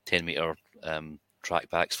 10-metre track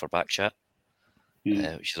backs for back chat,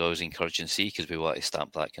 which is always encouraging to see because we want to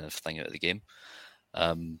stamp that kind of thing out of the game.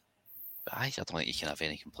 I don't think you can have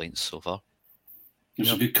any complaints so far.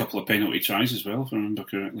 There's a good couple of penalty tries as well, if I remember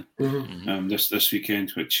correctly. This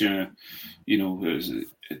weekend, which not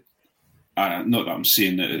that I'm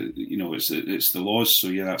saying that it's the laws, so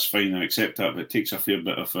yeah, that's fine. I accept that, but it takes a fair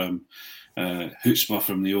bit of chutzpah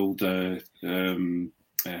from the old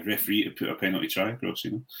referee to put a penalty try across.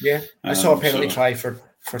 Yeah, I saw a penalty try for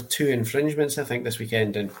 2 infringements, I think, this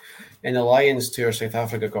weekend, and in the Lions tour, South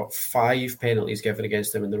Africa got 5 penalties given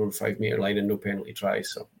against them in their own 5-metre line and no penalty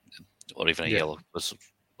tries. So. Or even a yellow. Was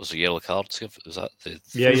a yellow card? Was that the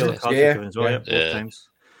yellow card given as well? Yeah. Both times.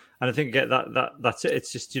 And I think that's it.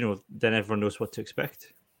 It's just then everyone knows what to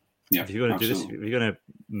expect. Yeah, if you're going to do this, if you're going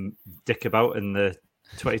to dick about in the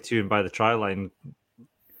 22 and by the try line,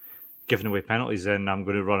 giving away penalties, then I'm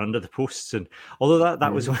going to run under the posts. And although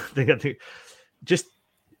that was one thing, I think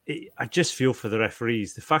I just feel for the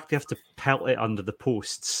referees. The fact they have to pelt it under the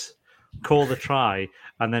posts, call the try,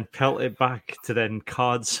 and then pelt it back to then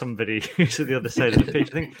card somebody who's at the other side of the pitch.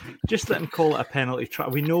 I think just let them call it a penalty try.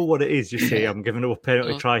 We know what it is. You say, I'm giving a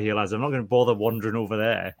penalty try here, lads. I'm not going to bother wandering over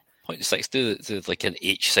there. 0.6, do like an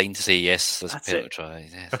H sign to say yes, there's a penalty try.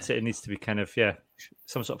 Yeah, that's it. It needs to be kind of,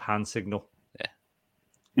 some sort of hand signal.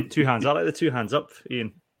 Yeah. 2 hands. I like the 2 hands up,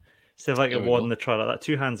 Ian. Instead of like a one in the try like that.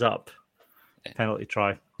 2 hands up. Yeah. Penalty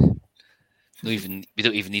try. We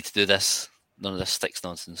don't even need to do this. None of this sticks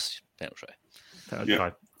nonsense. Penalty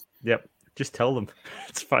try. Yep. Just tell them.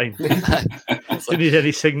 It's fine. Don't need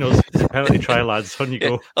any signals. It's a penalty try, lads. On you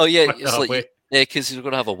go. Oh, yeah. It's like, because you're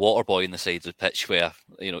going to have a water boy in the side of the pitch where,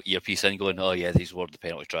 earpiece in going, oh, yeah, these were the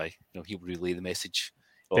penalty try. He'll relay the message.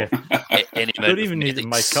 Or any don't even need to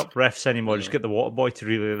mic up refs anymore. Just get the water boy to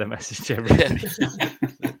relay the message to everyone.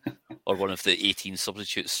 Or one of the 18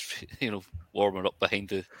 substitutes, warming up behind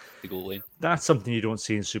the goal line. That's something you don't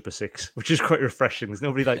see in Super 6, which is quite refreshing. There's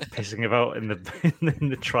nobody pissing about in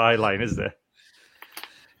the try line, is there?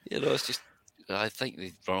 It's just, I think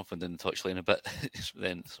they run up and down the touchline a bit.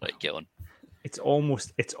 Then it's right, get on. It's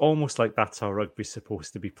almost like that's how rugby's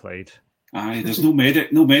supposed to be played. Aye, there's no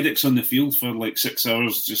medics on the field for like 6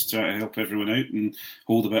 hours just trying to help everyone out and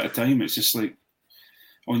hold a bit of time. It's just like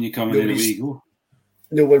on you come and then away you go.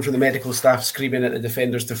 No one from the medical staff screaming at the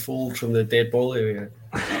defenders to fold from the dead ball area.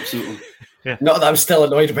 Absolutely. Yeah. Not that I'm still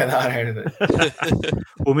annoyed about that or anything.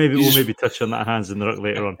 We'll maybe touch on that hands in the ruck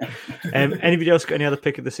later on. Anybody else got any other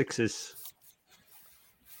pick of the sixes?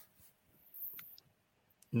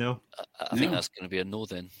 No. I think that's going to be a no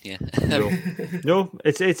then. Yeah. No.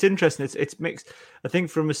 It's interesting. It's mixed. I think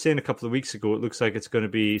from us saying a couple of weeks ago, it looks like it's going to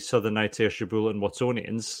be Southern Knights, Air Shabula and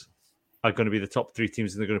Watsonians are going to be the top 3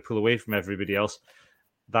 teams, and they're going to pull away from everybody else.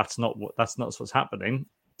 That's not what's happening.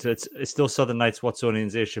 So it's still Southern Knights,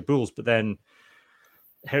 Watsonians, Ayrshire Bulls, but then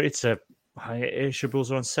Ayrshire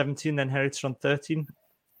Bulls are on 17, then Heritage on 13.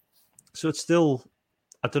 So it's still,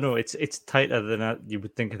 I don't know, it's tighter than you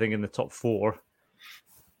would think. I think in the top 4.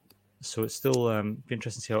 So it's still be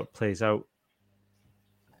interesting to see how it plays out.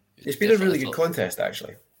 It's been a really good contest,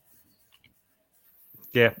 actually.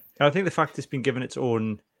 Yeah, I think the fact it's been given its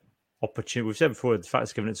own opportunity. We've said before, the fact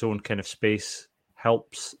it's given its own kind of space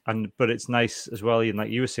helps, but it's nice as well, Ian,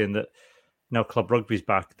 like you were saying, that now club rugby's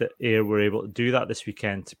back, that Ayr were able to do that this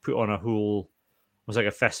weekend, to put on a whole, it was like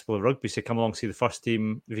a festival of rugby. So come along, see the first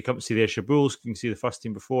team. If you come to see the Ayrshire Bulls, you can see the first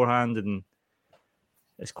team beforehand, and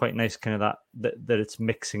it's quite nice kind of that it's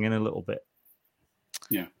mixing in a little bit.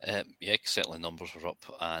 Yeah. Certainly numbers were up,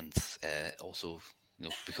 and also,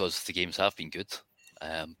 because the games have been good,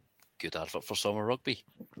 good advert for summer rugby,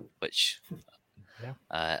 which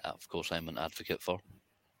of course I'm an advocate for.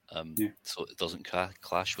 So it doesn't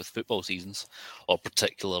clash with football seasons, or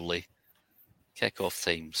particularly kick-off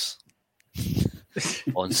times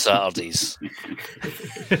on Saturdays.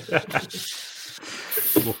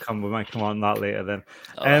 We might come on that later then.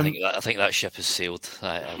 I think that ship has sailed.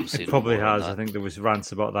 It probably has. I think there was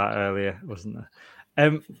rants about that earlier, wasn't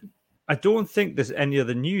there? I don't think there's any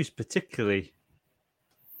other news particularly.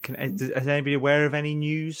 Is anybody aware of any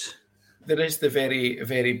news? There is the very,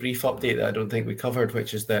 very brief update that I don't think we covered,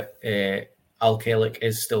 which is that Al Kellick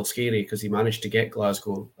is still scary because he managed to get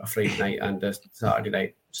Glasgow a Friday night and a Saturday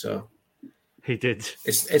night. So He did.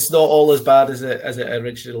 It's not all as bad as it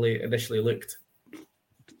initially looked.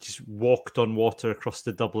 Just walked on water across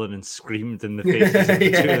to Dublin and screamed in the faces of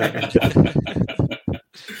the two of them.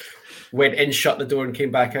 Went in, shut the door, and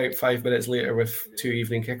came back out 5 minutes later with 2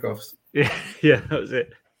 evening kickoffs. Yeah, that was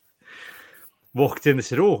it. Walked in and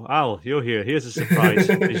said, "Oh, Al, you're here. Here's a surprise."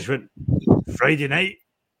 He just went, "Friday night.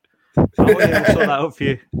 Oh, yeah, we'll sort that out for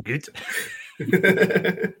you." Good.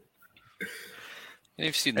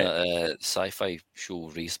 You've seen that sci-fi show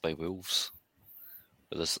Raised by Wolves?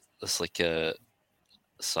 Where there's like a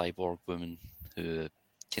cyborg woman who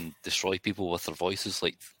can destroy people with her voices,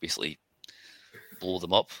 like basically blow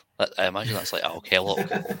them up. I imagine that's like Al Kellogg.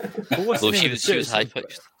 Though she was high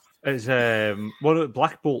pitched. It's one of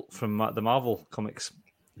Black Bolt from the Marvel comics,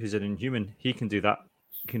 who's an Inhuman. He can do that.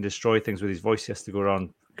 He can destroy things with his voice. He has to go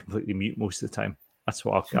around completely mute most of the time. That's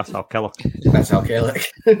Al Kellogg. That's Al Kellogg.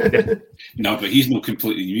 Yeah. No, but he's not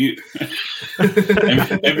completely mute.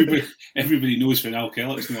 everybody knows when Al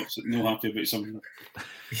Kellogg's not happy about something.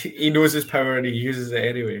 He knows his power and he uses it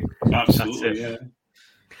anyway. Absolutely, yeah.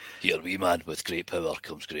 Here, wee man, with great power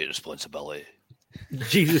comes great responsibility.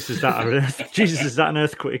 Jesus, is that an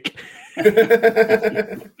earthquake? All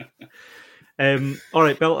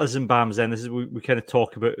right, belters and bams. Then this is we kind of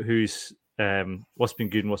talk about who's what's been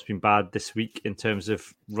good and what's been bad this week in terms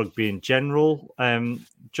of rugby in general.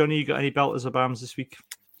 Johnny, you got any belters or bams this week?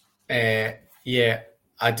 Yeah,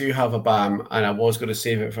 I do have a BAM, and I was going to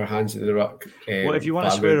save it for Hands in the Ruck. Well, if you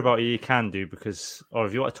want to swear about it, you can do, or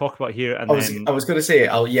if you want to talk about it here, and I was going to say,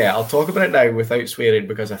 I'll talk about it now without swearing,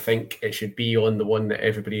 because I think it should be on the one that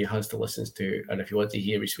everybody has to listen to. And if you want to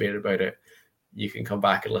hear me swear about it, you can come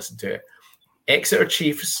back and listen to it. Exeter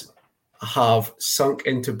Chiefs have sunk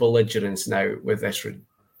into belligerence now with this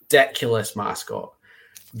ridiculous mascot.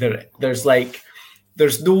 There's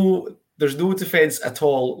no defence at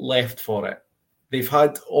all left for it. They've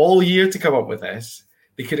had all year to come up with this.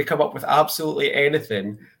 They could have come up with absolutely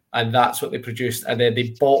anything, and that's what they produced. And then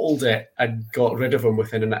they bottled it and got rid of them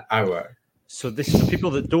within an hour. So this is for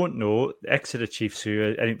people that don't know, the Exeter Chiefs,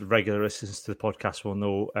 who any regular listeners to the podcast will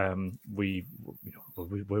know, we're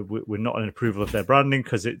not in approval of their branding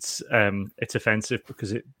because it's offensive,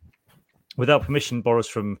 because it, without permission, borrows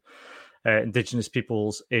from Indigenous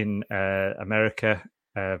peoples in America,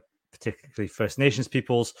 particularly First Nations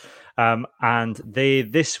peoples, and they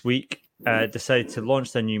this week decided to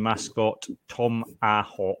launch their new mascot, Tom a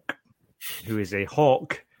Hawk, who is a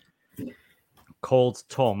hawk called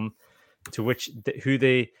Tom, who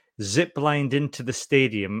they zip-lined into the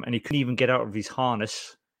stadium, and he couldn't even get out of his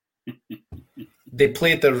harness. They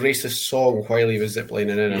played the racist song while he was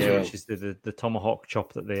ziplining in as well, which is the tomahawk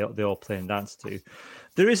chop that they all play and dance to.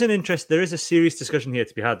 There is a serious discussion here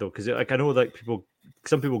to be had, though, because I know that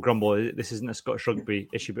some people grumble this isn't a Scottish rugby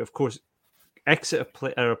issue, but of course Exeter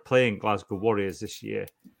are playing Glasgow Warriors this year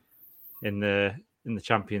in the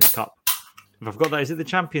Champions Cup. If I've got that, is it the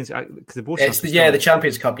Champions? Because they both the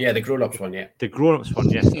Champions Cup, the grown-ups one, the grown-ups one.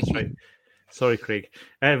 Yes, that's right. Sorry, Craig.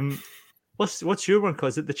 What's your one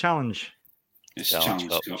called? Is it the Challenge? It's Challenge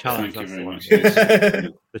Cup. Challenge, Thank you very much.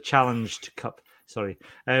 The Challenged Cup. Sorry.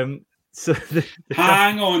 So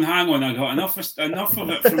hang on. I got enough of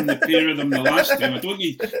it from the pair of them the last time. I don't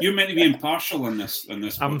need. You're meant to be impartial in this. I'm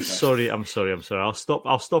podcast. sorry. I'll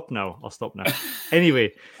stop now.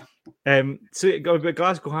 Anyway, so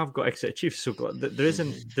Glasgow have got Exeter Chiefs, so there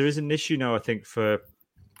is an issue now, I think, for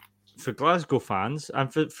Glasgow fans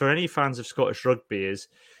and for any fans of Scottish rugby is,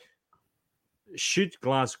 should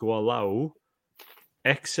Glasgow allow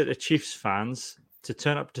Exeter Chiefs fans to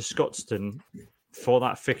turn up to Scotstoun for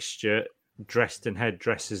that fixture dressed in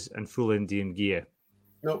headdresses and full Indian gear?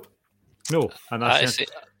 Nope. No. And that's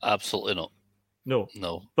absolutely not.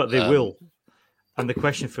 No. But they will. And the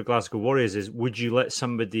question for Glasgow Warriors is, would you let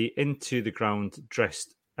somebody into the ground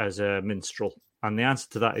dressed as a minstrel? And the answer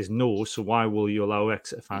to that is no. So why will you allow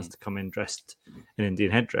Exeter fans to come in dressed in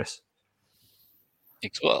Indian headdress?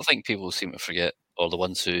 Well, I think people seem to forget, or the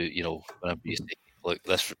ones who, whenever you say, look,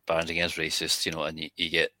 this branding is racist, and you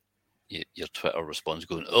get your Twitter response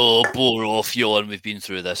going, "Oh, bore off, yawn, we've been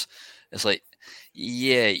through this." It's like,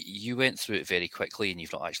 yeah, you went through it very quickly and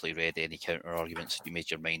you've not actually read any counter arguments. You made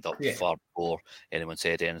your mind up far before anyone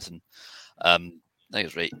said anything. I think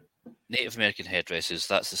it's right. Native American headdresses,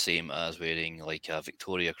 that's the same as wearing like a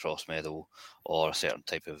Victoria Cross medal or a certain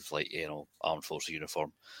type of armed forces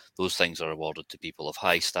uniform. Those things are awarded to people of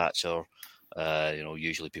high stature,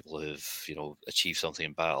 usually people who've, achieved something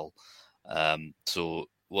in battle. So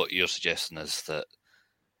what you're suggesting is that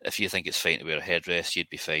if you think it's fine to wear a headdress, you'd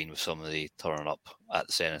be fine with somebody turning up at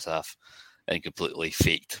the cenotaph in completely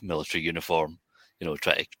faked military uniform,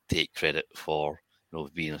 try to take credit for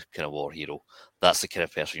being a kind of war hero. That's the kind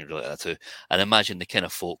of person you're really like that to. And imagine the kind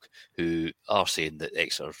of folk who are saying that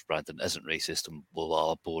Exeter Brandon isn't racist and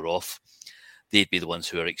blah, bore off. They'd be the ones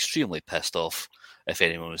who are extremely pissed off if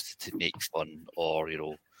anyone was to make fun or,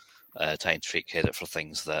 try and take credit for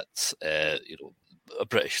things that, a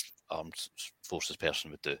British armed forces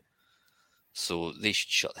person would do. So they should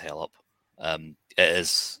shut the hell up.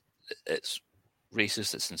 It's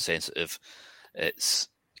racist, it's insensitive, it's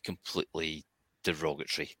completely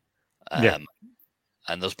derogatory. And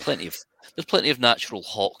there's plenty of natural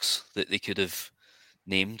hawks that they could have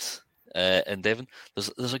named in Devon.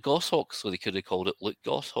 There's a goshawk, so they could have called it Luke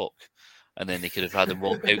Goshawk, and then they could have had him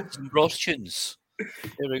walk out some Ross tunes.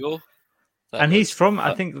 There we go. And he's from,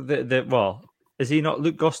 I think, is he not,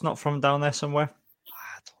 Luke Goss not from down there somewhere?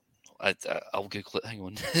 I don't know. I'll Google it. Hang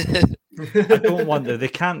on. I don't wonder. They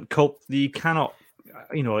can't cope. You cannot,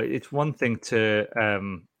 it's one thing to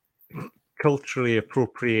culturally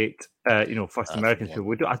appropriate, First Americans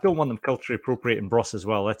people. I don't want them culturally appropriating Bros as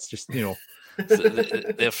well. Let's just, So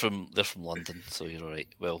they're from London, so you're right.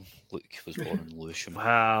 Well, Luke was born in Lewisham.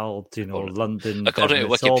 Well, London. According to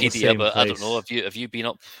Wikipedia, but I don't know. Have you been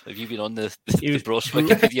up? Have you been on the Bros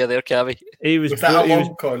Wikipedia there, Cavi? He was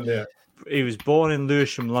there. He was born in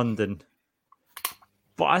Lewisham, London.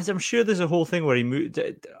 But I'm sure there's a whole thing where he moved.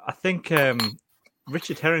 I think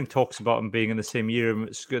Richard Herring talks about him being in the same year.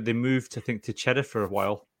 They moved, I think, to Cheddar for a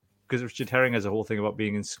while because Richard Herring has a whole thing about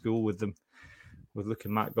being in school with them, with Luke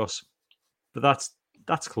and Matt Goss. But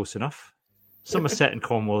that's close enough. Somerset and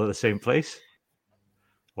Cornwall are the same place,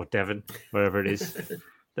 or Devon, wherever it is.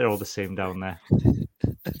 They're all the same down there.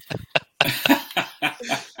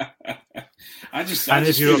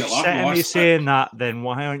 If you're upset at me saying that, then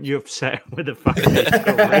why aren't you upset with the fact that it's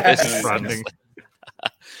got racist branding?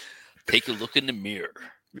 Take a look in the mirror.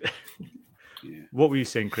 Yeah. What were you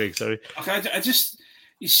saying, Craig? Sorry. Okay, I just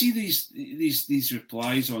you see these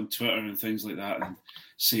replies on Twitter and things like that, and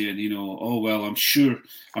saying, oh well, I'm sure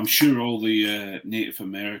all the Native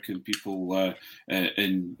American people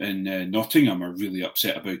in Nottingham are really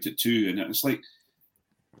upset about it too, and it's like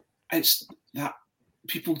it's that.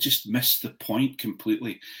 People just miss the point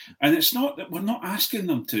completely, and it's not that we're not asking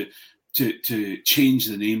them to change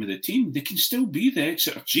the name of the team. They can still be the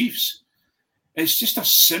Exeter Chiefs. It's just a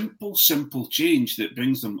simple change that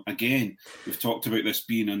brings them. Again, we've talked about this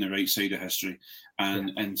being on the right side of history,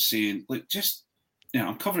 and saying, look,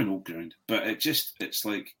 I'm covering old ground, but it's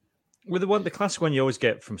like with the classic one you always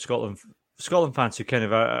get from Scotland fans who kind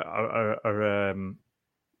of are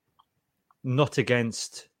not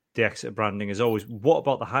against the Exeter branding is always, what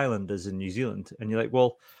about the Highlanders in New Zealand? And you're like,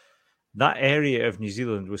 well, that area of New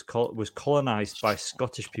Zealand was colonised by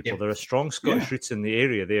Scottish people. There are strong Scottish roots in the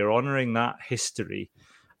area. They are honouring that history.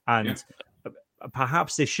 And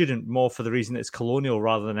perhaps they shouldn't, more for the reason it's colonial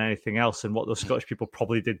rather than anything else, and what those Scottish people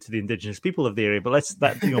probably did to the indigenous people of the area. But let's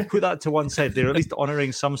put that to one side. They're at least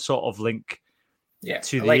honouring some sort of link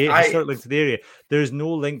to the area. There is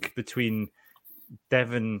no link between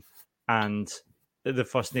Devon and the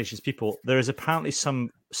First Nations people. There is apparently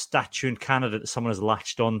some statue in Canada that someone has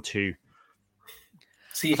latched onto.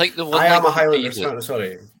 See, I am a Highlander fan.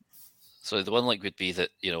 Sorry. So the one link would be that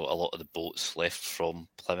a lot of the boats left from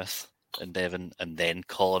Plymouth and Devon and then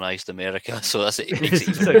colonised America. So it makes it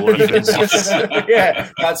even more offensive.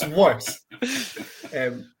 Yeah, that's worse.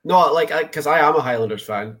 Because I am a Highlanders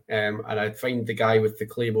fan, and I find the guy with the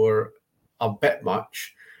claymore a bit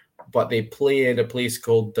much. But they play in a place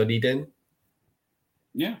called Dunedin.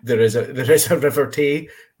 Yeah, there is a River Tay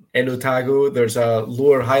in Otago. There's a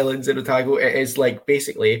Lower Highlands in Otago. It is like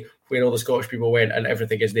basically where all the Scottish people went, and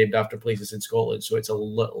everything is named after places in Scotland. So it's a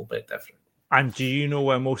little bit different. And do you know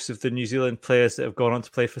where most of the New Zealand players that have gone on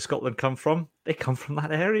to play for Scotland come from? They come from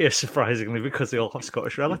that area, surprisingly, because they all have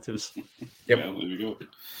Scottish relatives. Yep. Well, there we go.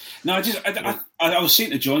 No, I was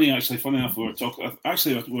saying to Johnny, actually, funny enough, we were talking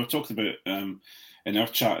about in our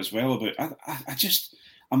chat as well about.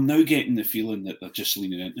 I'm now getting the feeling that they're just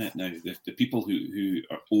leaning into it now. The people who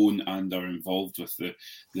own and are involved with the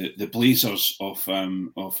Blazers of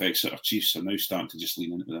Exeter Chiefs are now starting to just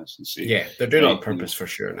lean into this and say, yeah, they're doing it on purpose for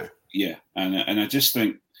sure now. Yeah, and I just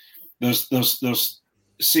think there's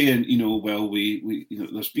saying, well, we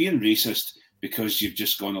there's being racist because you've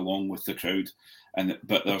just gone along with the crowd,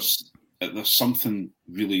 but there's something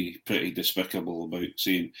really pretty despicable about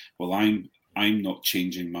saying, well, I'm not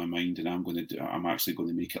changing my mind, and I'm actually going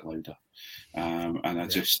to make it louder. And I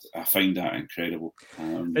find that incredible.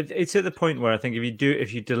 It's at the point where I think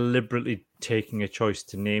if you're deliberately taking a choice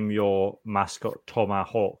to name your mascot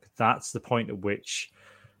Tomahawk, that's the point at which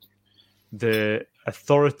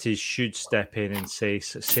authorities should step in and say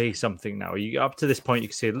something now. You up to this point, you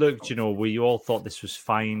can say, look, we all thought this was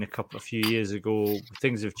fine a few years ago.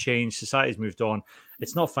 Things have changed. Society's moved on.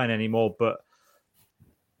 It's not fine anymore, but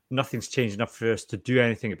nothing's changed enough for us to do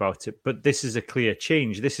anything about it. But this is a clear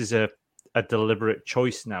change. This is a deliberate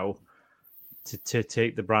choice now to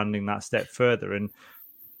take the branding that step further. And,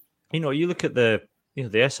 you look at the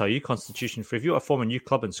SRU constitution, for if you want to form a new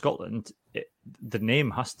club in Scotland, the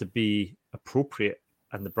name has to be appropriate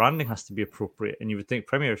and the branding has to be appropriate. And you would think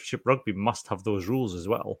Premiership Rugby must have those rules as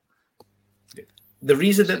well. The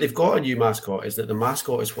reason that they've got a new mascot is that the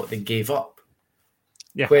mascot is what they gave up.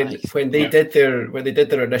 Yeah. When they did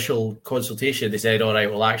their initial consultation, they said, all right,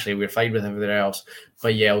 well, actually, we're fine with everything else.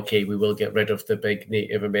 But yeah, okay, we will get rid of the big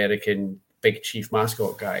Native American big chief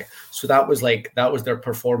mascot guy. So that was their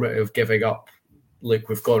performative giving up. Look,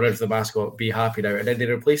 we've got rid of the mascot, be happy now. And then they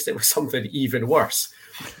replaced it with something even worse.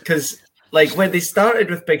 Because, when they started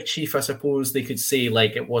with Big Chief, I suppose they could say,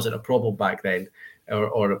 it wasn't a problem back then,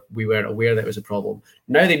 or we weren't aware that it was a problem.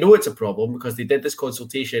 Now they know it's a problem because they did this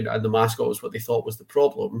consultation and the mascot was what they thought was the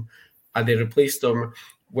problem, and they replaced them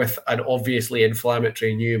with an obviously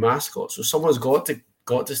inflammatory new mascot. So someone's got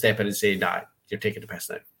to step in and say, nah, you're taking the piss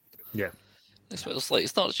now. Yeah.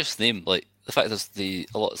 It's not just name. The fact is, a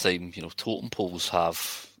lot of time, totem poles have,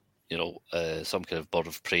 some kind of bird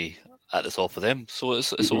of prey at the top of them. So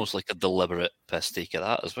it's almost like a deliberate piss take at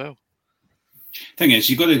that as well. Thing is,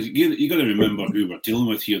 you got to remember who we're dealing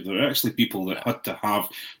with here. There are actually people that had to have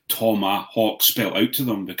Tomahawk spelled out to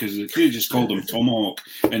them, because they could have just called them Tomahawk,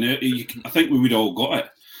 and I think we would all got it.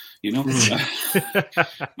 They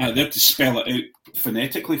had to spell it out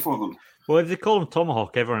phonetically for them. Well, if they call him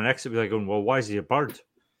Tomahawk, everyone next to it would be going, well, why is he a bird?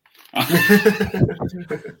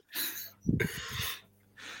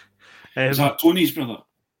 Is that Tony's brother?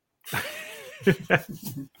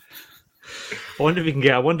 I wonder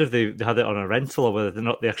if they had it on a rental or whether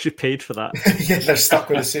they actually paid for that. Yeah, they're stuck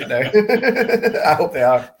with a suit now. I hope they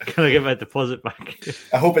are. Can I get my deposit back?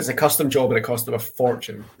 I hope it's a custom job and it cost them a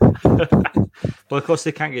fortune. Well, of course,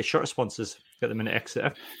 they can't get shirt sponsors at the minute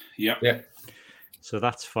Exeter. Yeah. So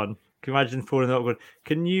that's fun. Can you imagine phoning up going,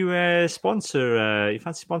 can you sponsor, you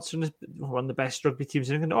fancy sponsoring one of the best rugby teams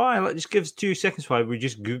in England? Oh, just give us 2 seconds while we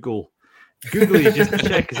just Google you just to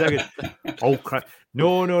check. Is that good? Oh, crap.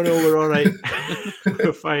 No, we're all right.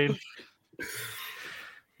 We're fine.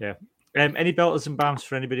 Yeah. Any belters and bams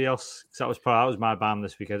for anybody else? Because that was my bam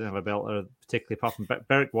this week. I didn't have a belter, particularly apart from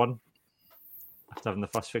Berwick won after having the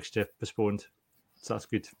first fixture postponed. So that's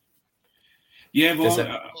good. Yeah, well,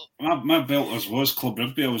 my belters was club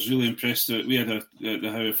rugby. I was really impressed that we had the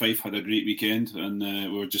How of Fife had a great weekend, and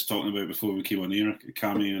we were just talking about before we came on air,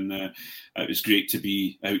 Cammy, and it was great to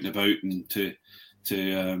be out and about and to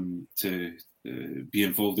be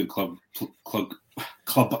involved in club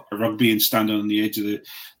rugby and stand on the edge of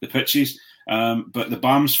the pitches. But the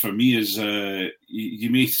BAMs for me is you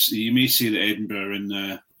may say that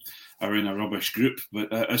Edinburgh are in a rubbish group,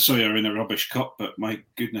 but are in a rubbish cup. But my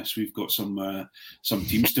goodness, we've got some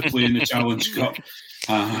teams to play in the Challenge Cup.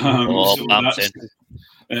 You've got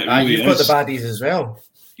the baddies as well.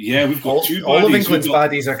 Yeah, we've got two baddies. All of England's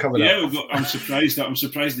baddies are coming up. Yeah, I'm surprised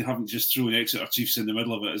they haven't just thrown Exeter Chiefs in the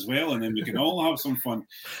middle of it as well, and then we can all have some fun.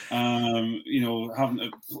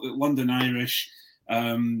 Having London Irish,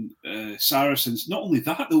 Saracens. Not only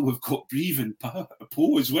that, though, we've got Brive and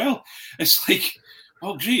Poe as well. It's like,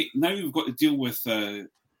 oh, great! Now we've got to deal with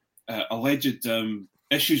alleged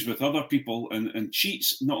issues with other people and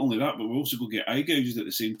cheats. Not only that, but we're also going to get eye gouged at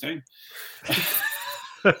the same time.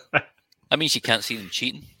 That means you can't see them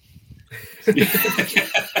cheating.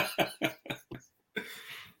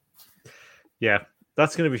 Yeah,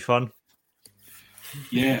 that's going to be fun.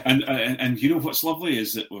 Yeah, and you know what's lovely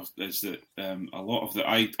is that a lot of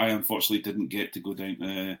I unfortunately didn't get to go down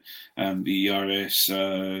to the ERS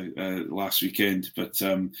last weekend, but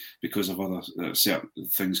because of other certain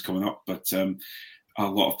things coming up, but. A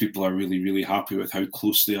lot of people are really, really happy with how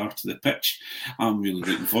close they are to the pitch. I'm really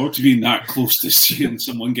looking forward to being that close to seeing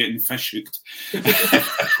someone getting fish hooked.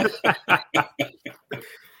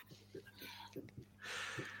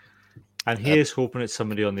 And here's hoping it's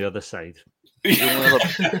somebody on the other side.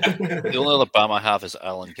 The only other BAM I have is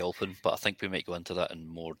Alan Gilpin, but I think we might go into that in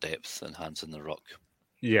more depth in Hands in the Ruck.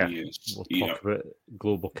 Yeah, yes. We'll talk about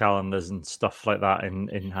global calendars and stuff like that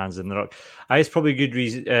in Hands in the Ruck. It's probably a good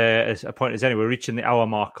reason. As a point is anyway, we're reaching the hour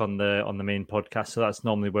mark on the main podcast, so that's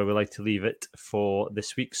normally where we like to leave it for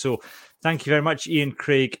this week. So, thank you very much, Ian,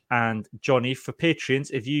 Craig, and Johnny. For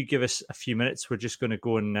Patreons, if you give us a few minutes, we're just going to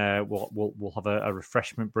go and we'll have a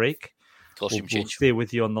refreshment break. We'll stay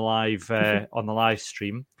with you on the live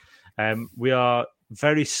stream. We are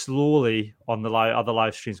very slowly on the other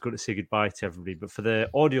live streams going to say goodbye to everybody. But for the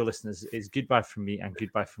audio listeners, it's goodbye from me and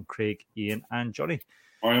goodbye from Craig, Ian, and Johnny.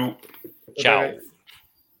 Bye. Ciao.